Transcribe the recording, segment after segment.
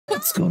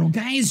What's going on,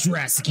 guys?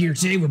 Jurassic here.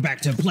 Today we're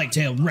back to Plague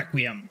Tale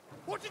Requiem.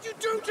 What did you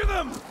do to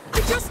them? I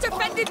just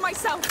defended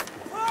myself.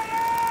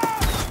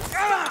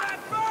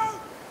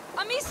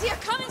 Amicia,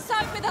 come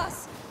inside with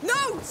us.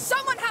 No!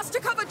 Someone has to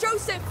cover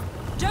Joseph!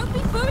 Don't be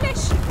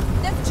foolish.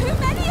 There's too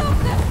many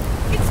of them.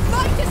 It's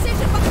my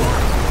decision,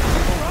 McCoy!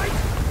 All right?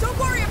 Don't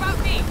worry about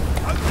me!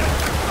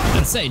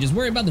 Let's say, just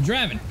worry about the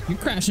driving. You're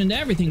crashing into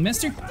everything,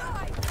 mister.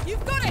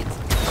 You've got it!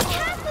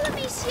 Careful,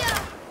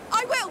 Amicia.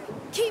 I will!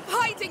 Keep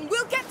hiding!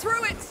 We'll get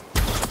through it!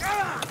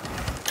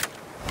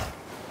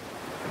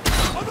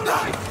 On the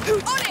right!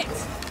 On it!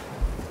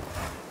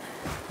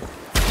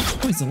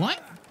 Oh, he's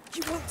alive?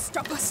 You won't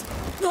stop us.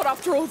 Not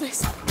after all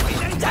this.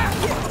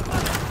 Damn you!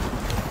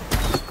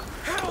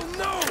 Hell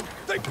no!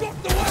 They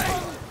blocked the way!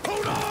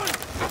 Hold on!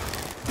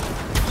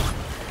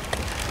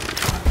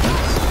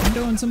 I'm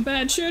doing some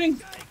bad shooting.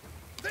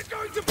 They're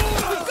going to board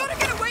us! We've got to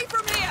get away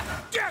from here!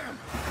 Damn!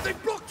 They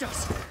blocked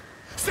us!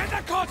 Set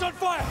that cart on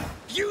fire!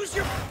 Use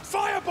your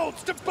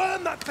firebolts to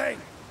burn that thing!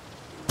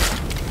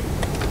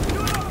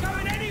 You're not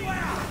going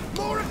anywhere!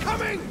 More are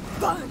coming!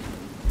 Burn!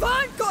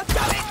 Burn,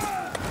 goddammit!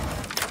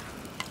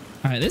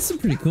 All right, this is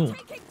pretty cool.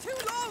 Taking too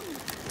long!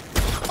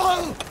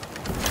 Oh!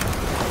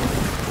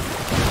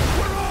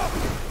 We're off!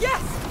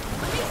 Yes!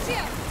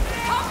 Amicia,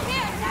 come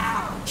here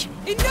now.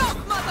 Enough,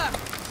 mother!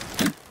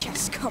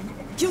 Yes, come.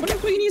 You'll What get...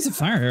 if we can use a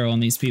fire arrow on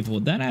these people?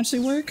 Would that actually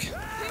work? Here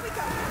we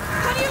go!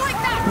 How do you like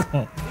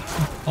that?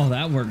 Oh,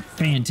 that worked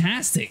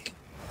fantastic.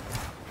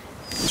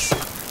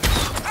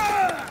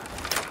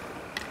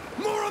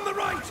 More on the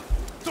right!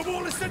 The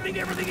wall is sending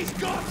everything he's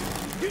got!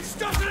 You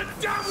started a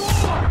damn war!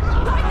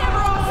 I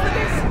never asked for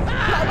this!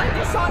 I'll let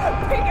this on a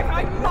pig if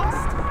I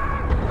must!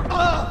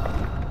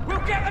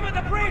 We'll get them at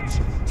the bridge!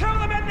 Tell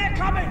the men they're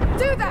coming!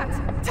 Do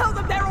that! Tell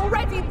them they're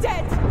already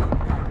dead!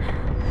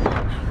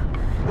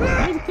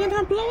 Why can't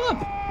I blow up?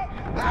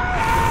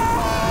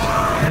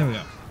 There we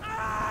go.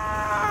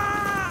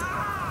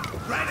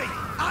 Ready!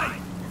 Aye!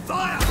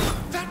 Fire!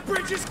 That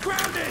bridge is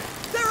grounded!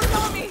 They're an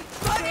army!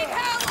 Bloody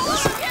hell, all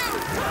of you!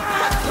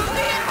 Put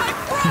me in my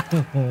front!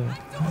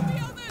 All the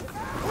others!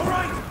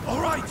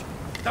 All right!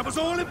 That was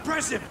all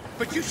impressive,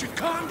 but you should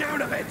calm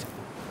down a bit.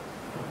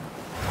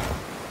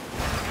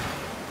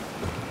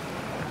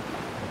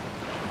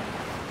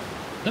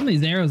 Some of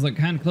these arrows look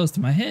kind of close to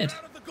my head.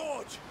 Out of the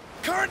gorge!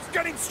 Current's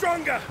getting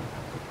stronger!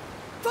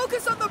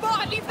 Focus on the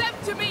bar, leave them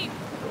to me!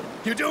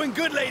 You're doing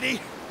good,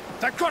 lady.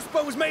 That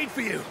crossbow was made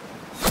for you.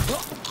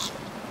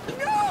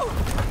 No!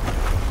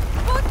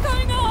 What's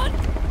going on?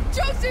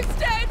 Joseph's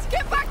dead!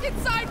 Get back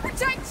inside!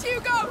 Protect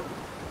Hugo!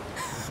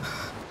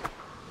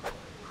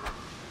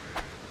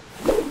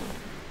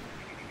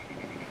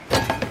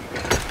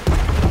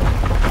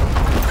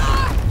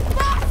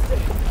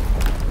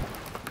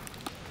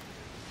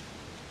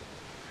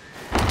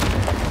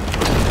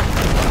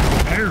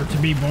 Prepare to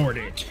be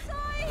boarded.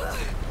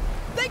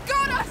 They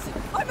got us!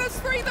 I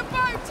must free the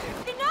boat!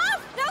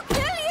 Enough! They'll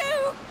kill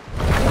you.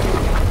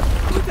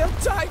 They'll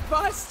die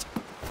first!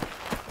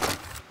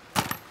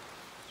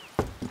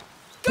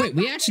 Wait,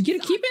 we actually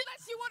get to keep it?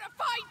 Unless you want to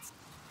fight!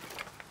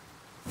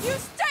 You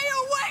stay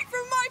away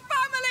from my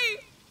family!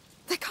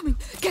 They're coming!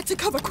 Get to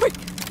cover, quick!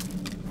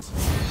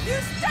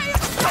 You stay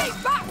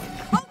back!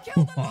 I'll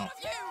kill the lot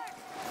of you!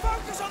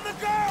 Focus on the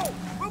girl!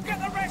 We'll get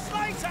the rest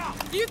later!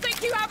 You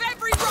think you have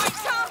every right,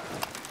 huh?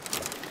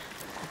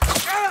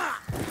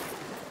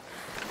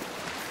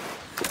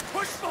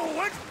 Push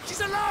forward!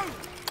 She's alone!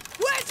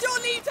 Where's your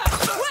leader?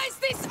 Where's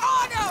this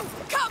Arno?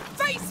 Come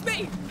face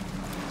me!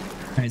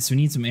 All right, so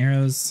we need some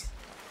arrows.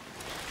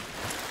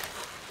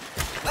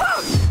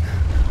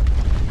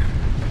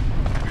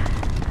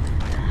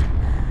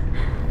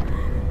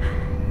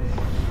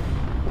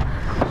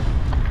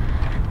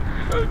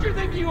 Who do you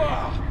think you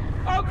are?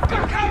 Oh,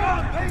 come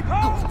on,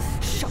 people!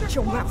 Shut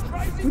your mouth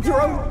with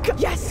your own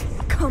Yes!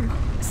 Come,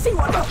 see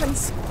what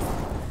happens!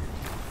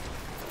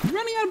 I'm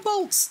running out of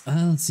bolts.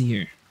 Let's see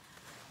here.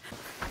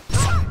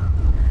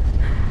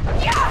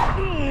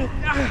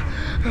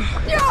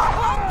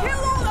 I'll kill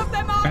all of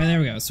them! All right, there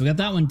we go. So we got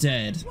that one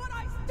dead. What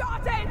I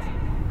started!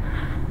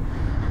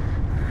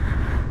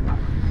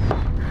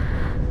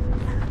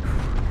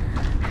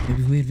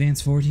 Maybe we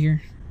advance forward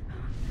here.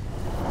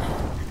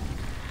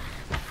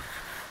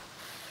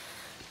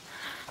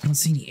 I don't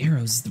see any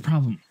arrows is the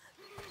problem.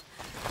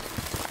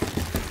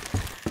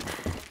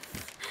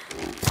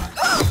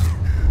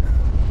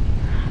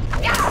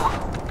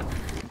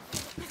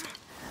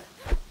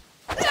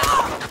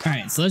 All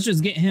right, so let's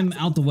just get him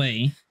out the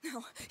way.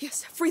 Now,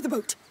 yes, free the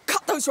boat.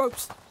 Cut those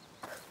ropes.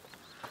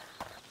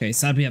 Okay,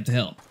 so I'd be up to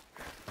help.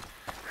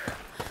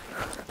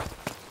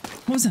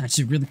 That was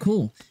actually really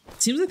cool.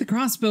 It seems like the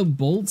crossbow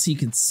bolts, you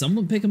could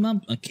somewhat pick them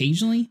up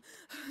occasionally.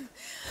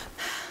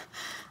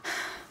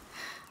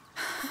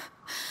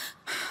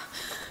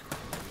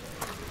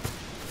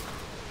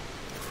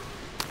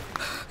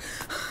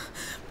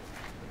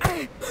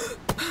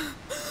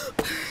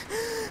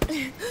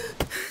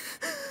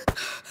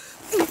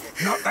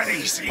 Not that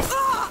easy.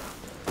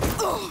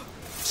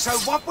 So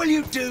what will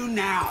you do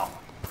now?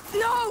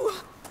 No!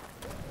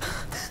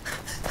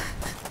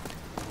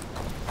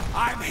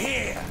 I'm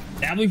here.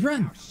 Now we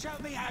run. Show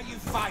me how you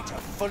fight a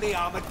fully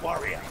armored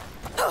warrior.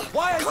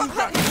 Why are you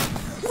running?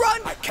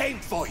 Run! I came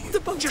for you, The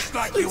boat. just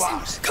like you Listen,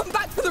 asked. come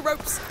back for the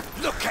ropes.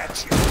 Look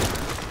at you.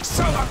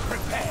 So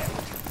unprepared.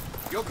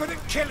 You're good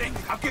at killing,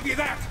 I'll give you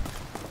that.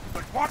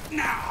 But what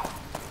now?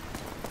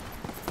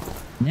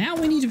 Now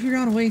we need to figure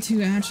out a way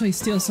to actually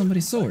steal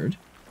somebody's sword.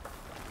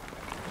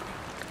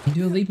 And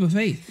do a leap of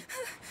faith.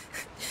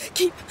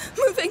 Keep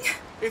moving.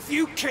 If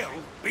you kill,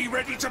 be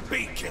ready to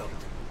be killed.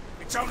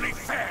 It's only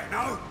fair,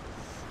 no?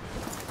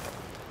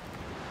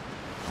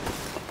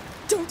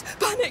 Don't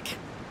panic.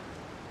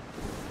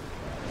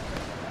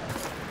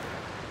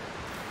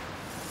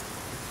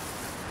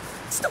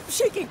 Stop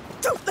shaking.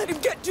 Don't let him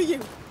get to you.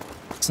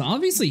 So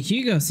obviously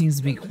Hugo seems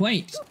to be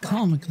quite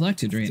calm and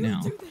collected right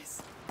now. Do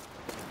this.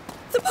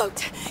 The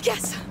boat.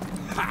 Yes.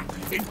 Ha!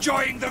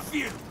 Enjoying the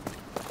view.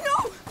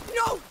 No.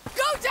 No.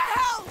 Go to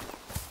hell.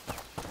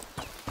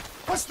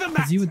 What's the Because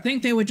matter? you would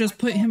think they would just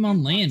put him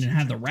on land and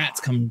have the rats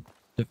come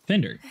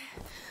defend her.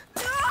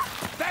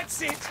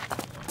 That's it.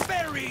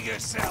 Bury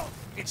yourself.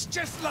 It's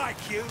just like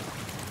you.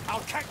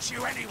 I'll catch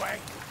you anyway.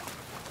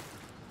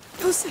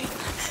 You're safe.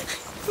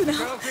 For now.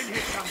 Girl's in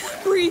here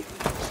somewhere. Breathe.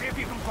 See if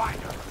you can find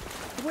her.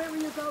 Where are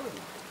you going?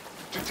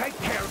 To take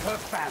care of her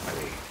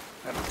family.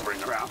 That'll bring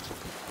her out.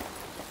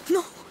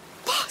 No.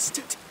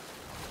 Bastard.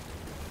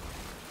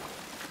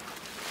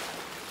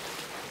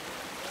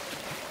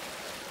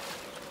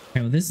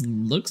 Okay, well, this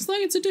looks like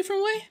it's a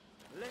different way.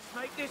 Let's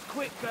make this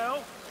quick,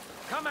 girl.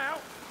 Come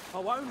out. I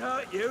won't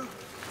hurt you.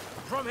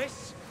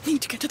 Promise.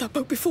 Need to get to that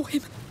boat before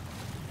him.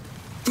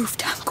 Move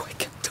damn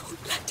quick.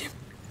 Don't let him.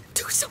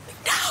 Do something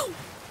now.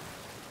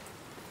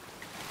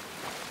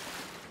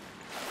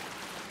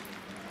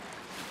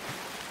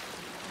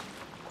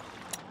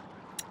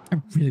 I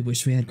really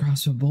wish we had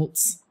crossbow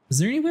bolts. Is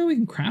there any way we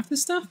can craft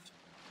this stuff?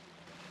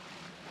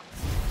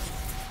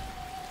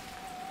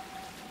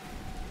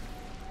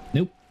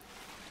 Nope.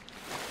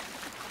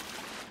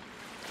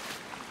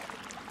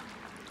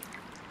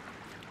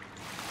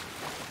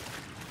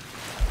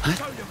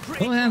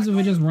 What happens if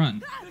we just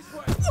run?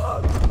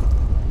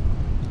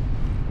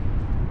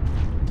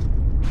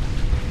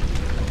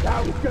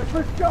 That was good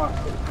for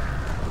starting.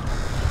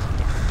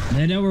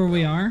 They know where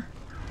we are?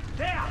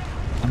 There.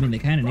 I mean, they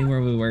kind of knew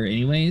where we were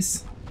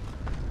anyways.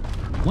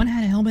 One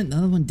had a helmet, the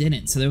other one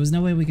didn't, so there was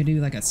no way we could do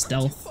like a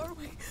stealth. Far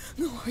away.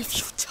 No, if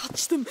you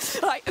touch them,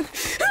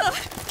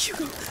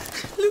 Hugo,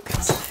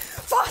 Lucas,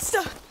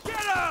 faster! Get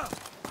her.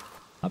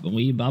 Bob and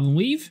weave, bob and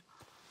weave.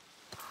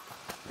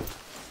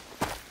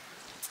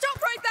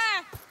 Stop right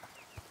there!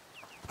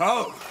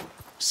 Oh,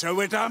 so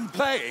we're done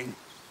playing?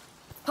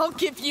 I'll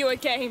give you a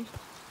game.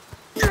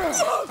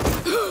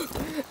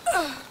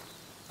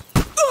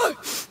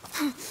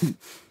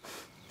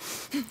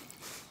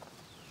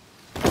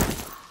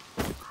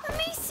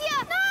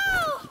 Amicia,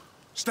 no!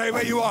 Stay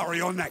where you are or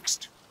you're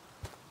next.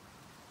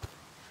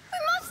 We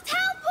must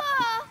help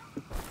her!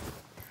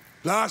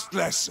 Last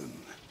lesson.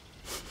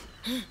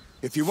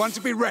 If you want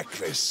to be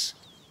reckless,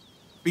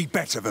 be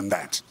better than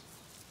that.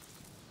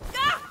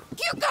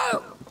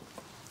 Hugo!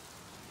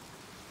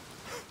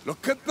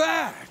 Look at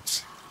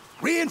that.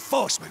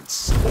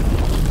 Reinforcements.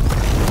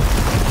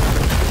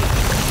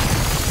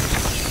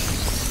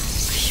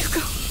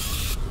 Hugo!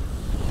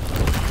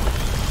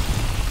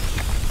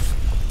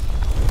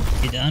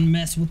 You done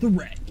mess with the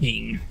Rat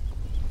King.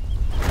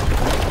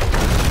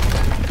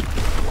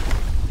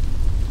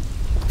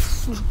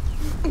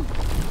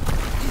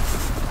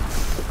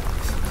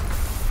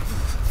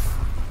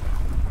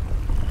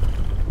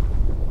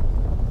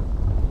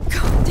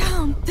 Calm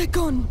down, they're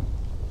gone.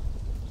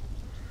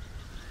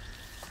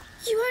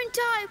 You won't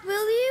die,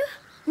 will you?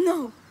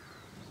 No.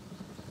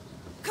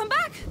 Come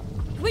back!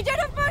 We don't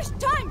have much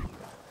time!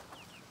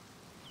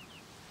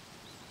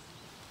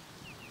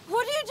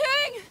 What are you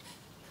doing?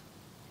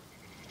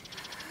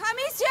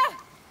 Amicia!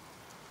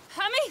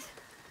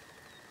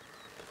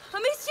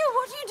 Amicia,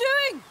 what are you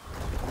doing?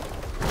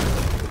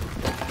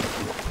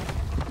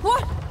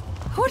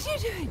 What are you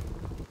doing?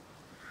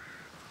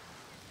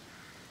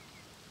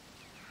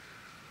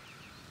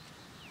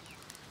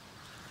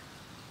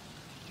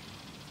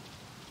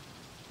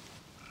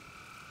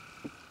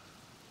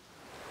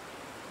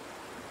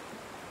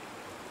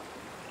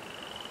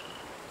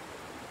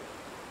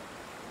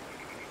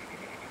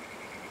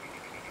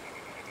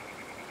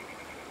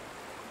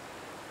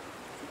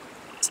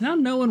 So now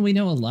no one we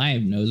know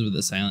alive knows where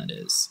this island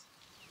is.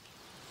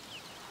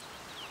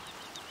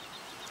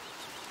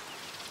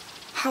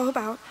 How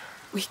about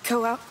we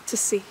go out to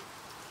sea?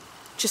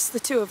 Just the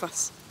two of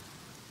us.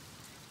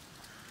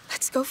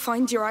 Let's go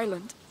find your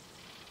island.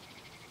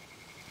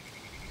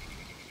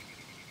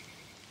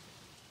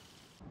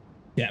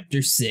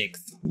 Chapter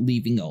 6,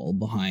 Leaving All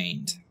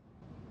Behind.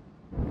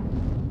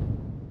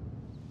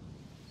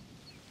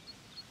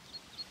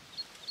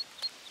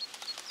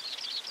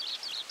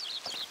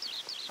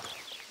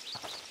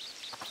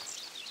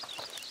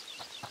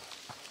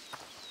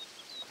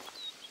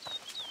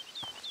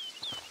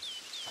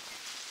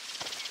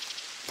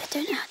 They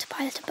don't know how to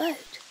pilot a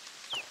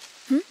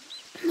boat.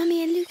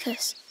 Mummy and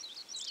Lucas,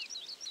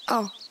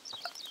 Oh.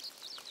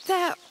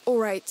 They're all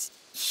right,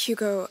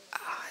 Hugo.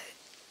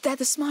 They're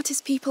the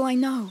smartest people I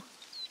know.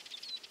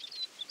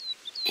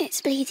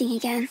 It's bleeding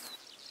again.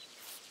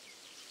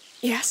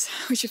 Yes,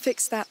 we should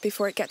fix that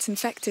before it gets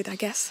infected, I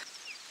guess.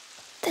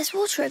 There's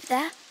water over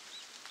there.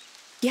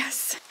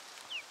 Yes.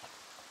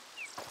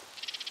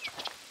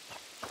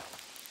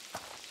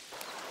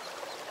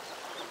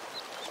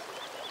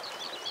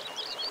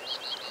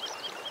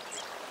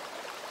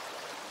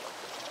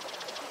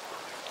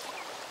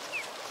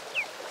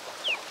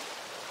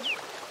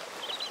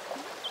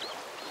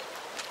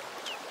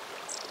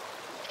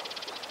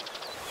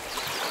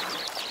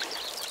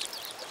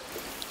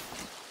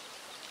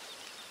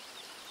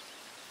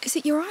 Is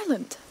it your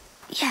island?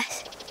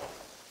 Yes.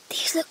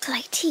 These look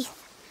like teeth.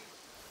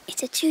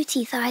 It's a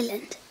two-teeth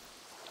island.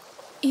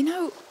 You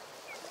know,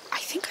 I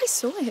think I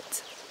saw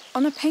it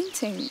on a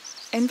painting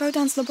in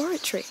Baudin's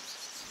laboratory.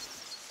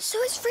 So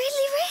it's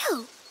really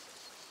real.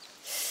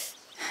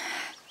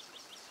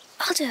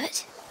 I'll do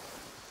it.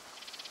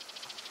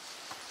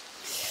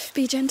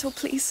 Be gentle,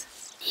 please.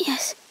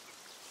 Yes.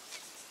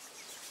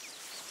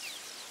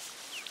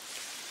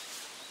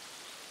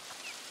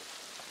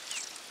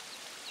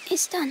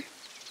 It's done.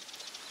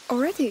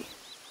 Already?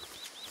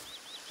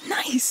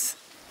 Nice.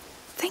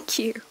 Thank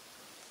you.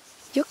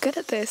 You're good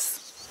at this.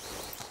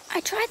 I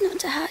tried not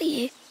to hurt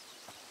you.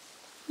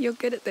 You're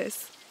good at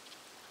this.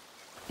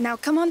 Now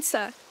come on,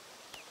 sir.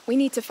 We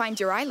need to find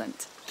your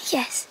island.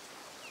 Yes.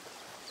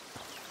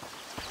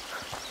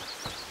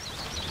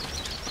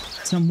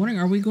 So I'm wondering,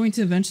 are we going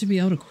to eventually be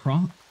able to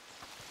cross?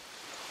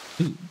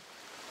 Ooh.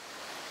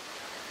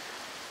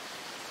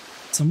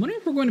 So I'm wondering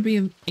if we're going to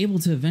be able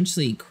to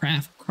eventually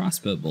craft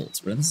crossbow bolts,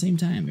 but at the same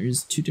time,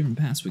 there's two different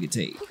paths we could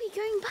take. Are we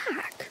going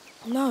back?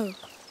 No.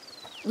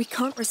 We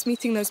can't risk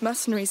meeting those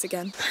mercenaries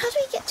again. How do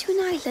we get to an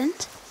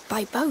island?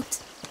 By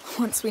boat,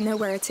 once we know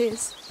where it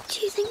is. Do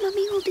you think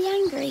Mummy will be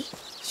angry?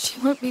 She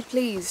won't be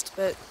pleased,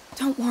 but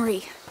don't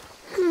worry.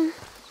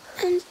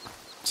 And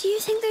do you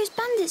think those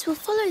bandits will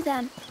follow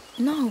them?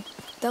 No,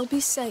 they'll be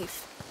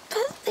safe.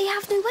 But they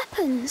have no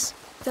weapons.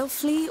 They'll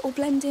flee or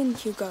blend in,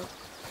 Hugo.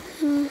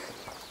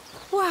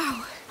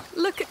 Wow,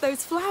 look at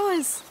those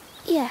flowers.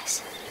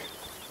 Yes.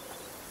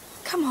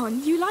 Come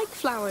on, you like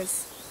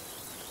flowers.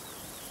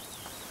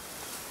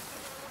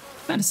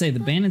 About to say, the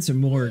bandits are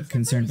more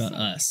concerned about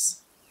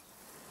us.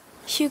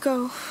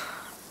 Hugo,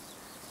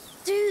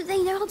 Do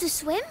they know how to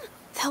swim?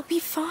 they'll be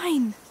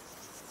fine.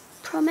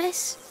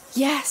 Promise?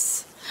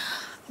 Yes.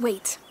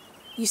 Wait,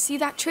 you see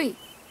that tree?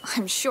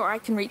 I'm sure I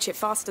can reach it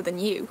faster than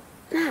you.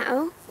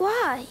 Now?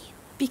 Why?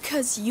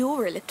 Because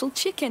you're a little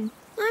chicken.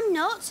 I'm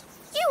not.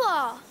 You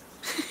are.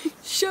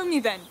 Show me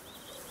then.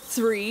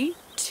 3,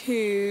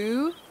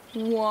 2,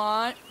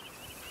 1.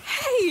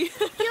 Hey!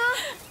 You're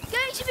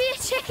going to be a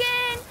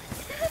chicken.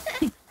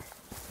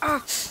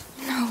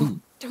 No,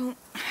 don't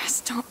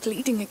stop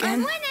bleeding I'm again.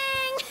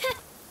 winning.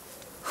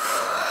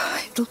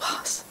 It'll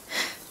pass.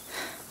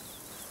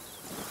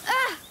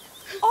 Ah.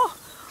 Oh!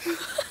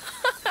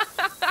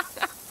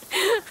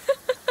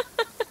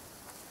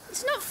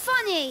 It's not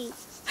funny.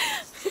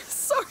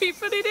 Sorry,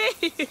 but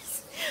it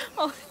is.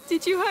 Oh,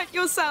 did you hurt It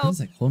yourself? was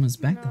like holding us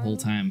back the whole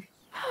time.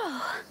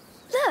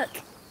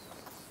 Look.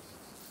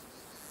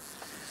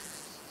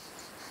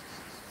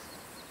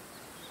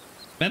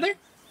 Feather?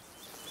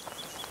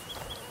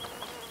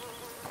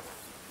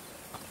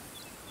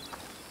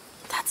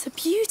 That's a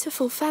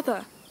beautiful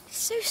feather.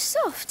 So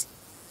soft.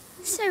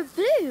 So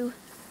blue.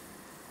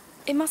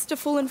 It must have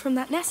fallen from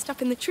that nest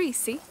up in the tree,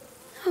 see?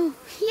 Oh,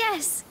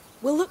 yes.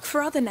 We'll look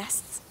for other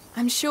nests.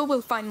 I'm sure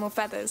we'll find more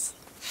feathers.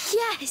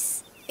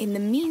 Yes. In the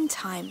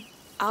meantime,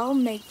 I'll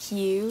make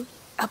you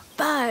a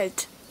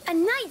bird. A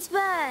night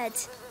bird.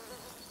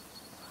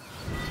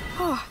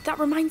 Oh, that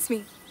reminds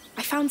me.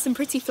 I found some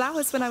pretty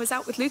flowers when I was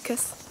out with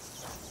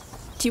Lucas.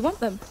 Do you want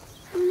them?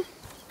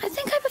 I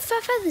think I prefer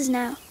feathers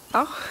now.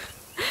 Oh,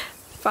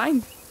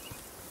 fine.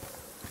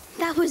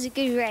 That was a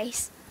good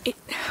race. It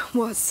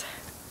was.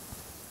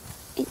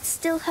 It's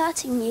still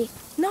hurting you.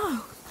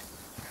 No.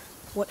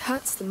 What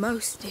hurts the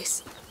most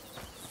is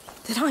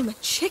that I'm a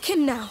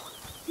chicken now.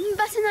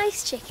 But a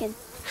nice chicken.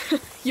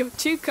 You're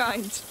too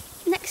kind.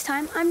 Next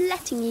time, I'm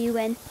letting you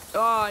win.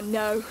 Oh,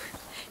 no.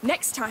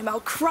 Next time I'll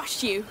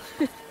crush you.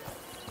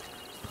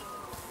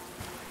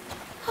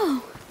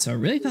 Oh, So I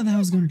really thought that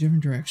was going a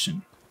different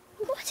direction.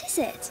 what is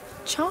it?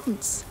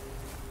 Chance.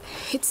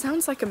 It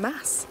sounds like a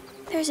mass.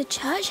 There's a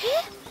church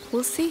here?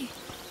 We'll see.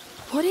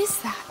 What is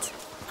that?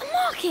 A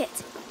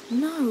market.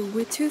 No,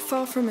 we're too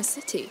far from a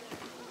city.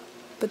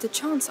 But the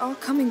chants are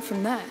coming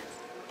from there.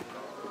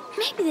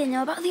 Maybe they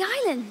know about the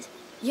island.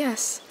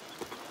 Yes.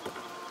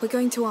 We're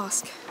going to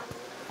ask.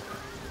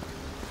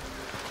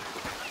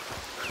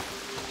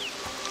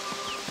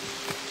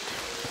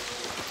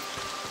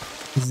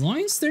 As long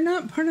as they're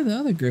not part of the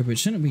other group, it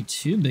shouldn't be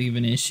too big of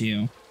an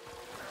issue.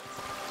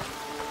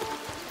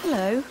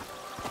 Hello.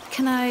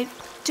 Can I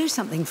do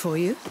something for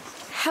you?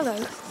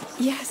 Hello.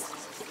 Yes.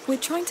 We're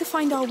trying to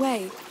find our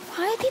way.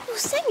 Why are people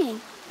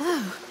singing?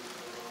 Oh,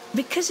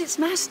 Because it's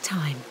Mass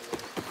time.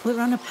 We're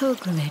on a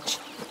pilgrimage,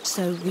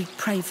 so we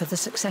pray for the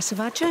success of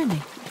our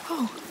journey.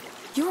 Oh,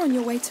 you're on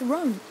your way to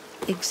Rome.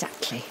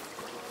 Exactly.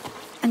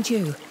 And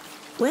you,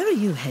 where are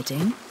you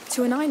heading?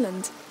 To an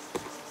island.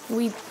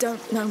 We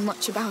don't know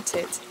much about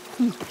it.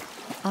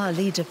 Our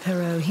leader,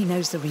 Perrault, he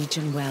knows the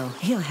region well.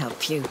 He'll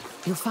help you.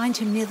 You'll find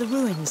him near the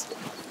ruins.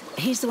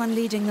 He's the one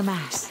leading the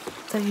Mass,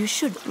 though you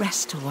should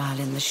rest a while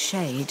in the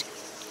shade.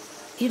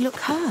 You look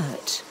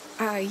hurt.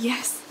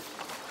 Yes.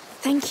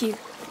 Thank you.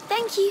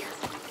 Thank you.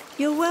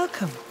 You're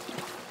welcome.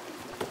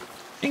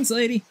 Thanks,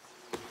 lady.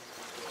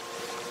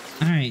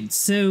 Alright,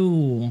 so...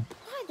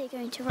 Why are they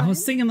going to Rome? I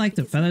was thinking like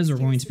the feathers were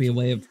going to be a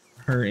way of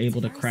her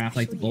able to craft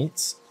like the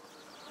bolts.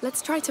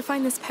 Let's try to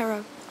find this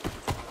Perrault.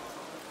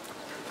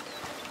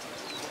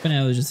 But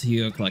no, it was just a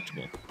Hugo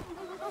collectible.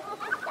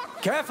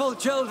 Careful,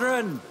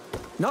 children!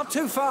 Not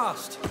too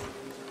fast!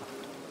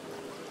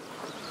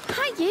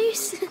 Hi,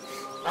 Goose.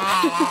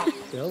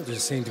 The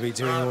elders seem to be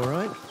doing all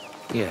right.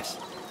 Yes.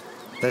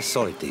 They're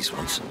solid, these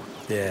ones.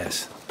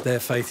 Yes, their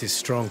faith is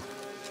strong.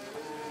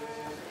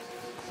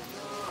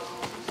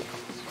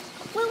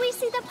 Will we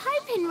see the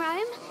Pope in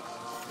Rome?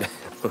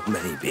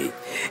 Maybe,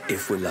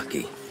 if we're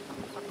lucky.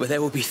 But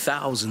there will be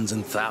thousands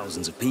and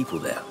thousands of people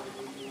there.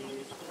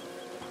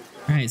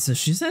 Alright, so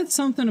she said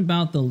something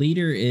about the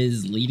leader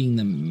is leading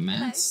the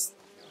Mass.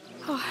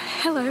 Oh,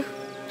 hello.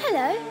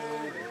 Hello.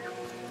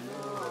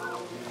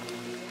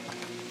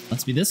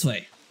 Let's be this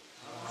way.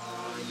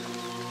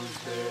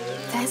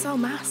 There's our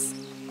Mass.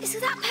 Is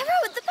that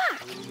Perrault at the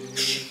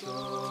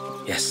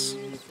back? Yes.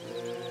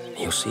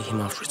 You'll see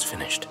him after it's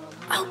finished.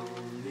 Oh,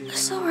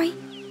 sorry.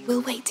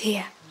 We'll wait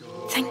here.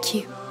 Thank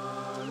you.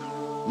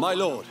 My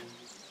lord,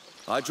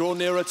 I draw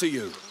nearer to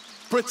you.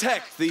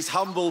 Protect these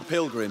humble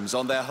pilgrims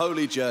on their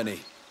holy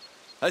journey,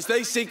 as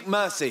they seek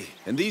mercy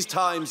in these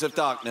times of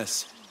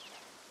darkness,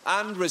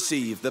 and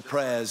receive the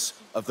prayers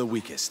of the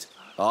weakest.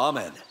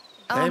 Amen.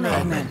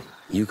 Amen. Amen.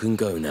 You can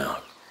go now.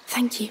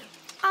 Thank you.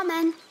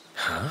 Amen.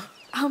 Huh?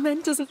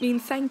 Amen doesn't mean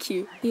thank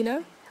you, you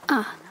know?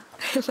 Ah.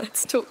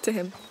 Let's talk to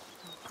him.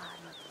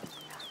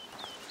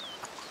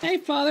 Hey,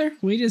 Father,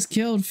 we just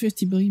killed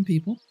 50 billion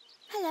people.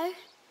 Hello.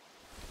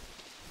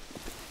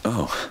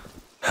 Oh,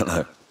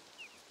 hello.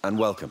 And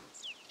welcome.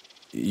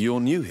 You're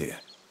new here.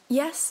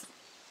 Yes.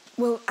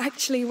 Well,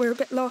 actually, we're a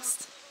bit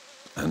lost.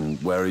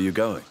 And where are you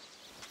going?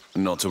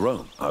 Not to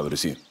Rome, I would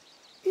assume.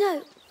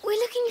 No, we're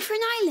looking for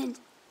an island.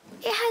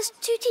 It has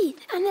 2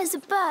 teeth, and there's a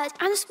bird,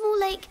 and a small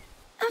lake,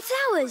 and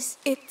flowers.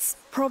 It's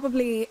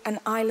probably an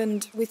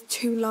island with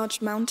 2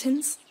 large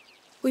mountains.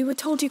 We were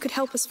told you could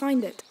help us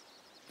find it.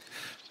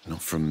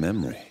 Not from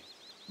memory.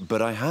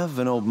 But I have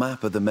an old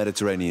map of the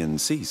Mediterranean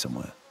Sea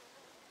somewhere.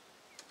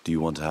 Do you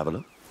want to have a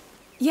look?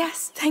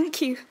 Yes,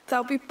 thank you.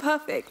 That'll be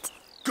perfect.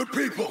 Good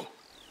people!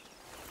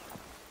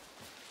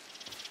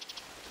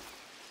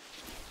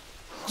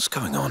 What's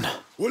going on?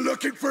 We're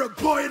looking for a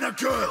boy and a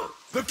girl.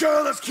 The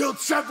girl has killed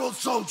several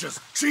soldiers.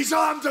 She's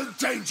armed and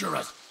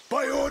dangerous.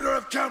 By order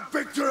of Count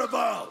Victor of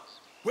Arles.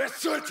 We're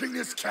searching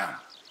this camp.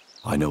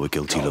 I know a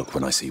guilty look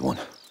when I see one.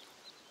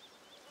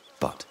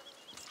 But,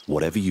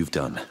 whatever you've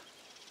done,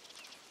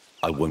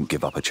 I won't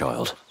give up a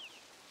child.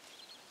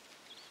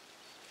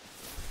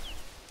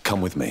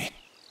 Come with me.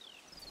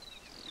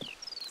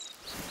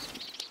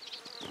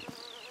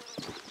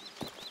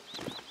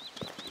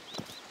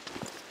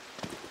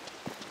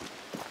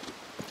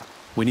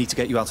 We need to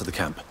get you out of the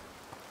camp.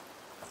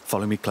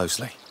 Follow me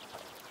closely.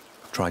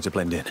 Try to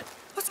blend in.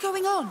 What's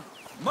going on?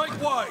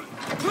 Make way!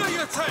 Clear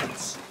your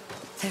tents!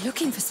 They're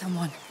looking for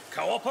someone.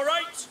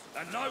 Cooperate,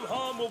 and no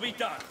harm will be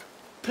done.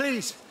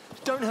 Please,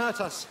 don't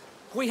hurt us.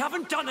 We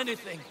haven't done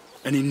anything.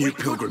 Any new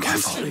pilgrims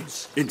listening?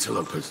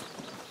 Interlopers.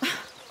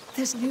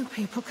 There's new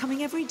people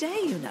coming every day,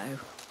 you know.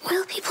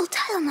 Will people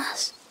tell on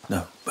us?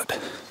 No, but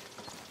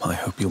I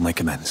hope you'll make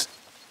amends.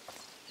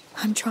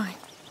 I'm trying.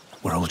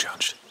 We're all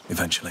judged,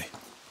 eventually.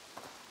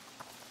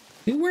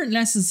 We weren't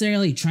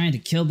necessarily trying to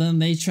kill them,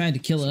 they tried to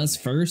kill us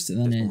first,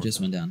 and then it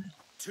just went down.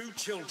 2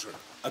 children,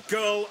 a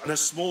girl and a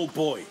small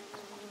boy.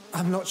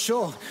 I'm not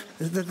sure.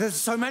 There's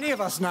so many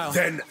of us now.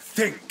 Then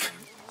think.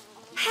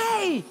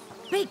 Hey!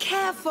 Be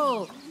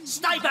careful!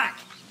 Stay back!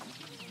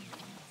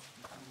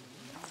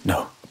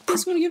 No.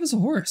 He's going to give us a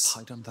horse.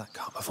 Hide under that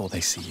car before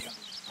they see you.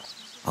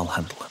 I'll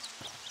handle it.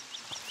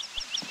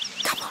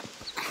 Come on.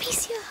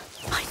 Amicia.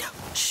 I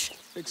know. Shh.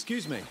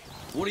 Excuse me.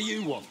 What do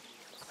you want?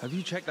 Have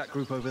you checked that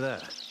group over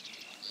there?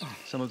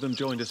 Some of them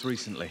joined us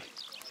recently.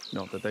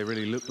 Not that they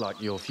really look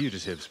like your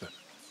fugitives, but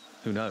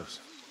who knows?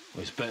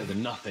 Well, it's better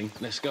than nothing.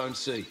 Let's go and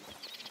see.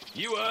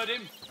 You heard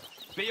him.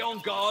 Be on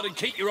guard and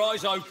keep your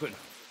eyes open.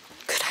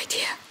 Good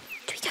idea.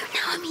 We don't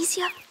know,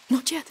 Amicia.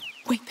 Not yet.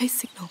 Wait, they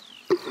signal.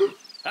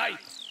 Hey,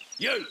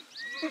 you!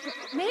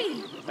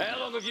 Me? How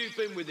long have you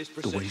been with this The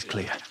procession? way's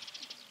clear.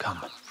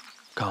 Come.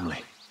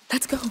 Calmly.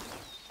 Let's go.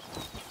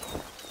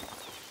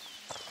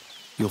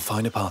 You'll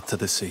find a path to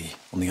the sea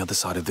on the other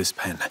side of this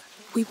pen.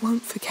 We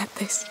won't forget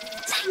this.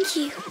 Thank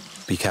you.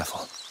 Be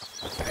careful.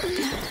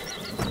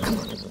 Come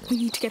on. We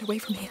need to get away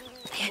from here.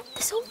 I hope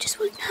the soldiers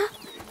won't hurt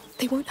them.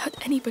 They won't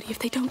hurt anybody if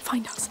they don't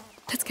find us.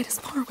 Let's get as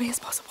far away as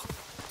possible.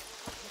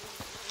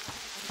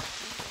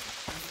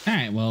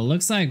 Alright, well, it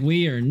looks like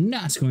we are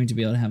not going to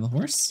be able to have a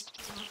horse.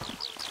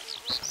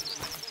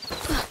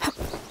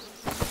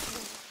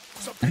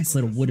 Nice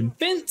little wooden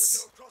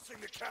fence.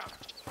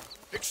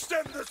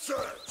 Extend the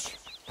search.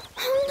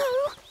 Oh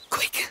no!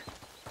 Quick!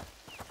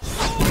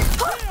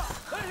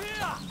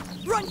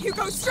 Run,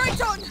 Hugo,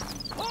 straight on!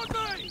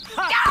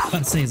 I was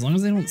about to say, as long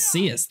as they don't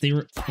see us, they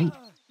were. Oh.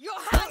 Your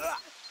hands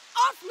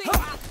off me!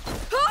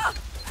 Oh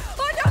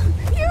no!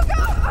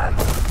 Hugo!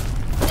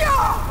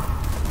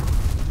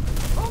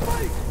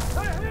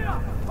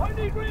 I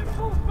need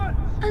reinforcements!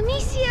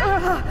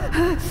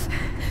 Amicia!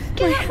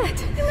 Get out!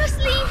 We must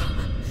leave!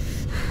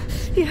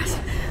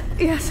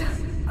 Yes.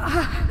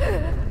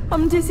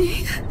 I'm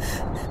dizzy.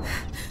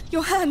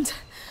 Your hand.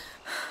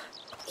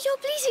 You're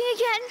bleeding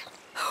again.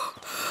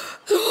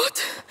 Lord.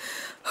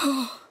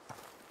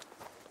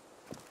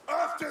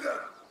 After them!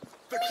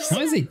 As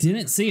long as they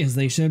didn't see us,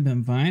 they should have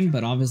been fine,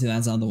 but obviously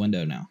that's out the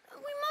window now.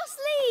 We must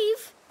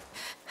leave.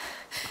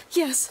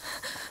 Yes.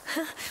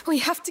 We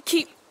have to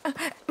keep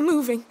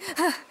moving.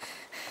 Where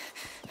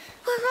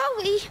are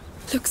we?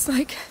 Looks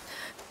like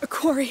a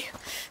quarry.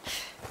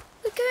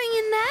 We're going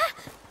in there?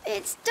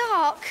 It's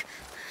dark.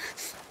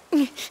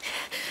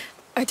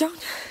 I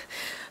don't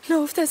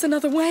know if there's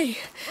another way.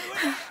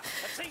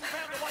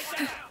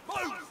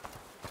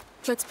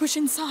 Let's push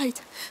inside.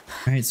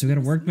 Alright, so we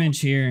got a workbench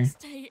here.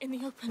 Stay in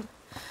the open.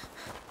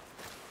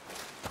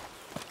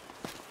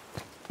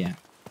 Yeah.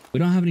 We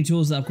don't have any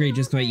tools to upgrade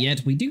just quite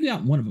yet. We do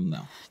got one of them,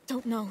 though.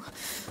 Don't know.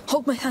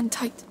 Hold my hand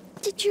tight.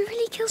 Did you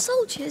really kill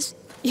soldiers?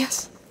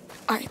 Yes.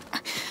 I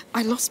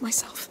lost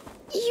myself.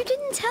 You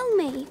didn't tell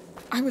me.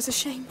 I was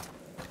ashamed.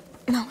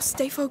 Now,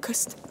 stay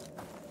focused.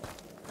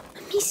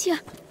 Amicia,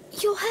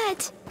 your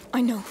head.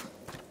 I know.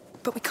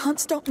 But we can't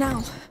stop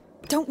now.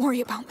 Don't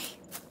worry about me.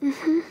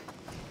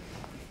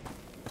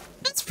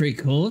 That's pretty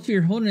cool. If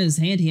you're holding his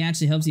hand, he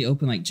actually helps you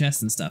open like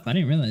chests and stuff. I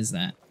didn't realize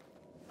that.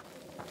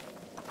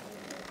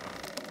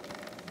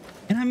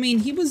 And I mean,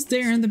 he was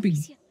there in the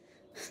beginning.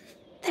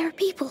 There are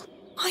people.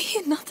 I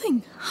hear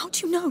nothing.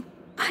 How'd you know?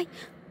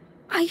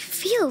 I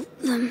feel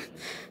them.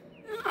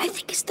 I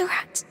think it's the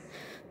rats.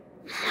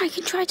 I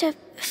can try to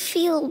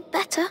feel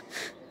better.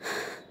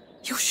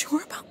 You're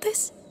sure about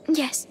this?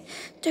 Yes,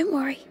 don't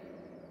worry.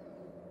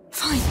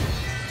 Fine.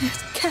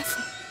 Yes,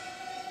 careful.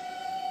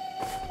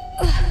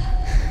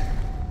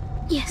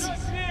 Yes,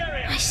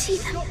 I see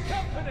them.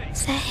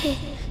 They're here.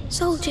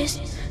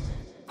 Soldiers.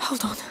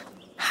 Hold on.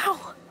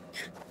 How?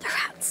 The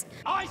rats.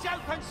 Eyes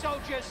open,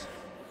 soldiers!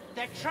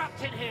 They're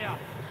trapped in here.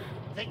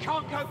 They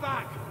can't go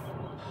back.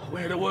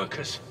 Where are the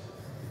workers?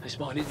 This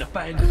mine isn't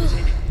abandoned, is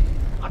it?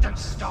 I don't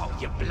start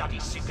with your bloody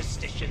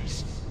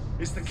superstitions.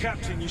 It's the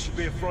captain you should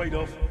be afraid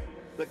of.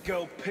 That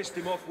girl pissed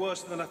him off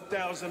worse than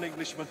 1,000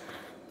 Englishmen.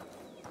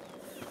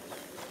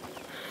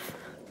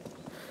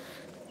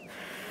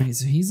 Okay,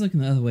 so he's looking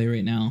the other way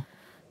right now.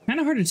 Kind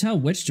of hard to tell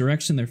which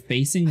direction they're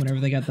facing whenever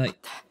they got that.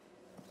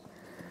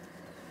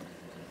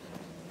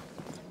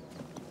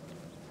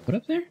 What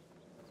up there?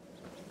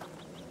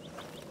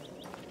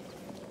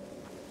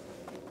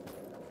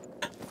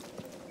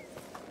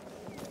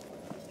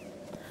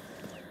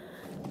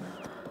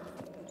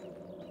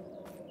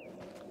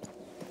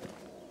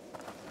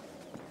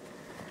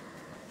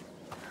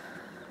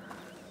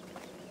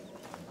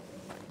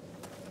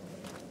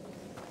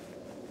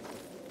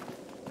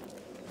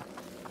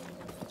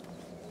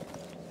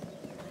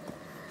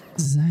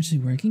 This is actually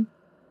working.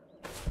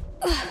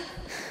 As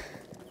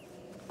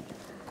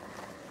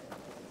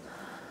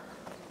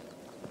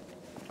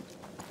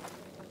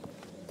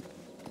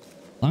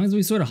long as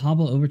we sort of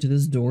hobble over to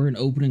this door and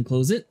open and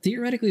close it,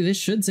 theoretically this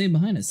should stay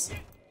behind us.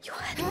 Your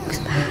head looks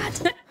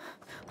bad.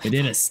 We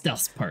did a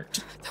stealth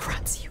part. The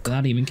rats, you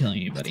without even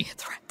killing anybody. Are they a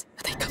threat?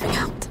 Are they coming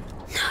out?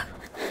 No,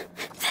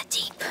 they're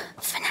deep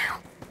for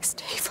now.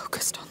 Stay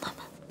focused on them.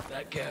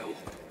 That girl.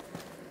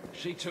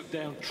 She took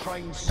down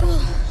trained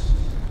soldiers.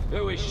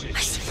 Who is she? I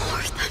see more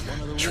of them.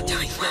 One of the You're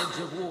doing warlords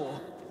of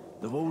war.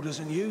 The war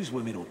doesn't use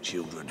women or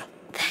children.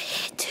 They're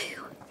here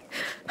too.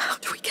 How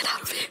do we get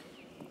out of here?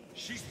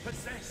 She's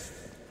possessed.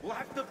 We'll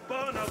have to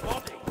burn her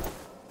body.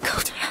 Go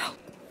to hell.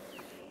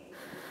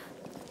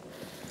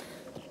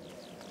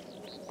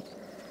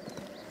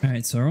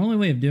 Alright, so our only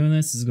way of doing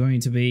this is going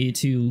to be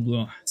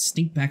to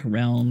sneak back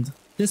around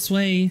this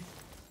way,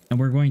 and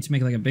we're going to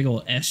make like a big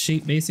old S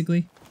shape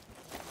basically.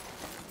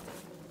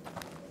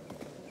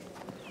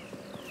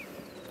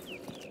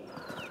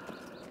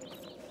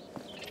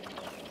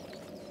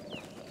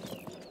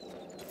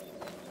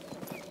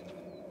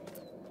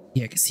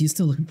 Yeah, because he's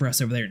still looking for us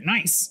over there.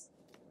 Nice!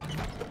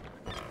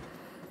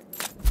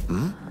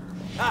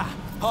 Ah,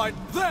 hide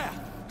there!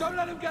 Don't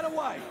let him get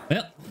away!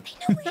 Well,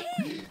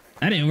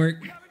 that didn't work.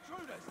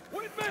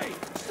 With me!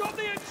 Stop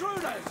the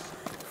intruders!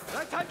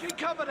 They're taking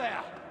cover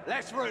there!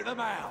 Let's root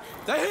them out!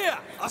 They're here!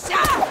 I see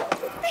them!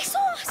 They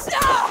saw us!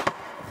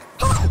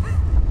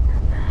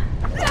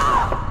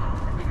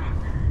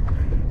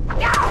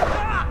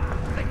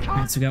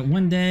 Alright, so we got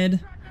one dead.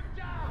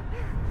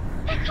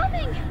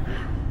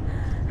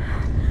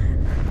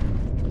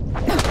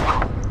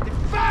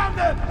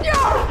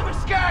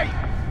 Escape!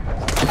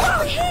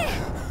 Oh, here!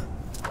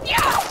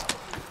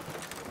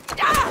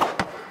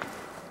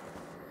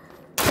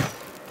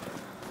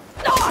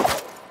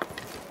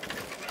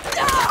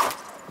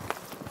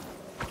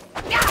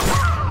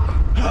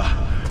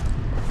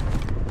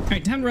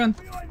 Alright, time to run.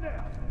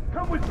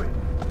 Come with me.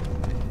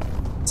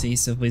 See,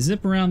 so if we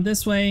zip around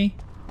this way,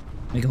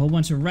 make a whole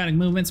bunch of erratic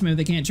movements, maybe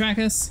they can't track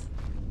us.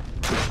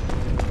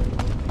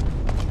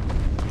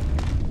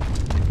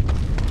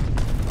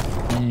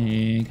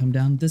 And come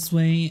down this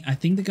way. I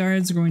think the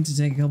guards are going to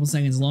take a couple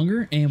seconds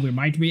longer, and we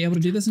might be able to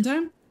do this in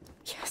time.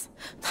 Yes,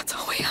 that's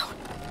our way out.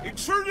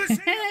 Intruders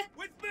here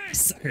with me.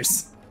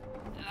 Suckers.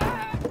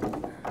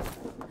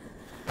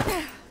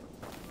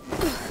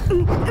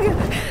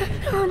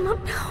 Oh,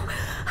 not now.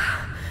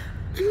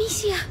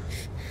 Amicia.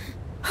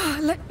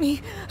 Let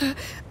me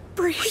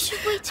breathe. We should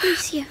wait,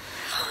 Amicia.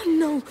 Oh,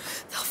 no,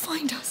 they'll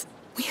find us.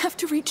 We have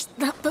to reach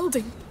that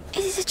building.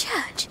 Is it a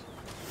church?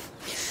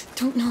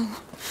 Don't know,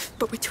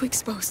 but we're too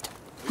exposed.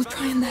 We'll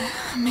try in there,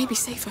 maybe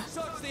safer.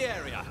 Search the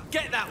area.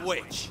 Get that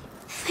witch.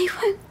 They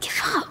won't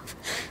give up.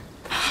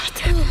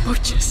 They're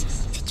butchers.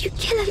 Did you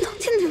kill a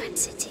lot in the Red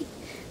City?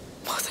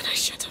 More than I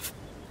should have.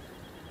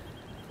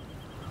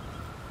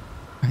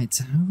 Alright,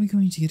 so how are we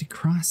going to get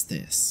across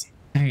this?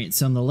 Alright,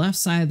 so on the left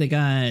side they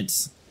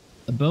got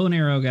a bow and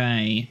arrow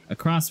guy, a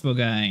crossbow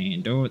guy, a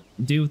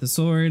dude with a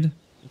sword,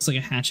 looks like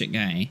a hatchet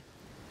guy.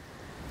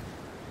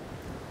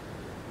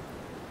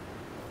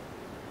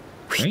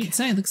 Right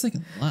side looks like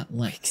a lot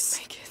less.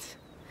 Make it.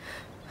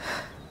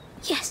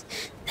 Yes,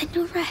 then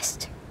you'll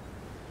rest.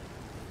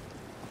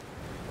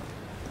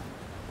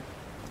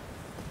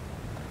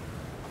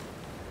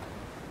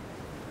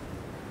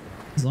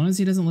 As long as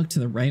he doesn't look to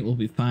the right, we'll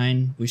be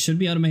fine. We should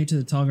be able to make it to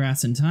the tall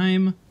grass in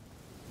time.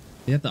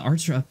 We have the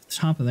archer up the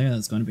top of there,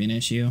 that's going to be an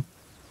issue.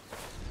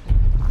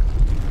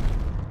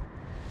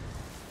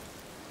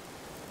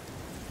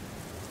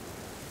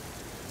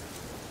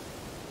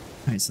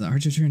 Alright, so the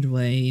archer turned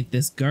away.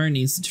 This guard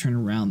needs to turn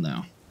around,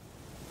 though.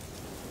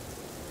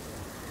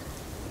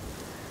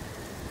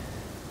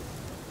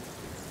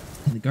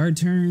 And the guard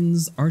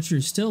turns.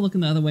 Archer's still looking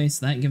the other way,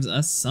 so that gives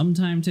us some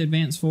time to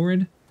advance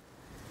forward.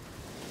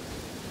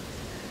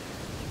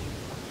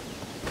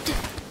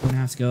 We're gonna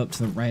have to go up to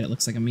the right, it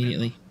looks like,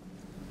 immediately.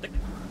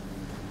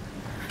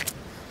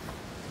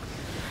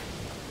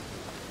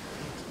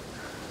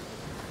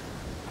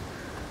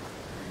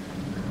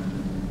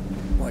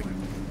 Wait.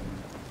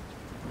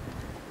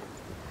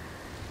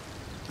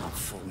 I'm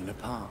falling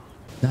apart.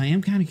 Now, I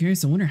am kind of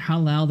curious. I wonder how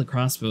loud the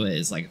crossbow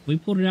is. Like, if we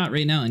pulled it out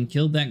right now and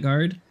killed that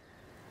guard,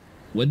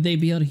 would they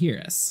be able to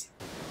hear us?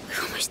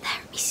 We're almost there,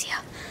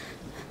 Amicia.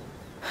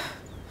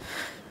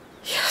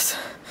 Yes.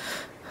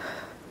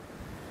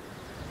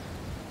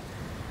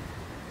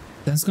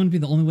 That's going to be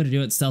the only way to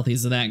do it stealthy,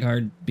 is that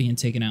guard being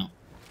taken out.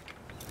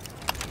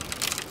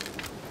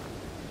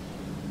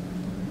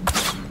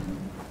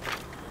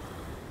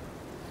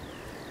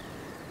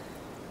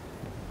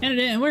 And it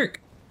didn't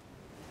work.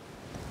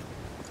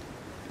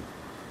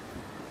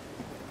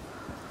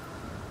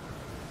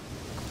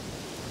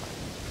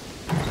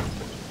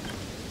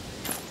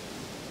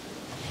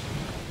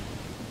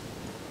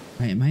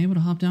 Alright, am I able to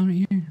hop down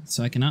right here?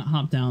 So I cannot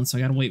hop down, so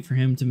I gotta wait for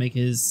him to make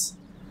his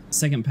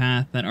second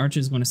path. That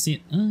archer's going to see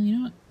it. Oh, you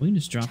know what? We can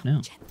just drop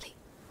now. Gently.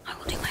 I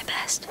will do my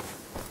best.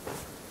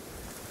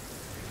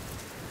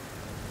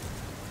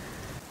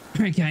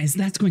 Alright guys,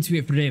 that's going to be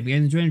it for today. If you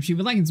guys enjoyed, leave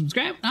a like and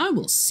subscribe. I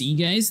will see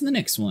you guys in the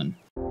next one.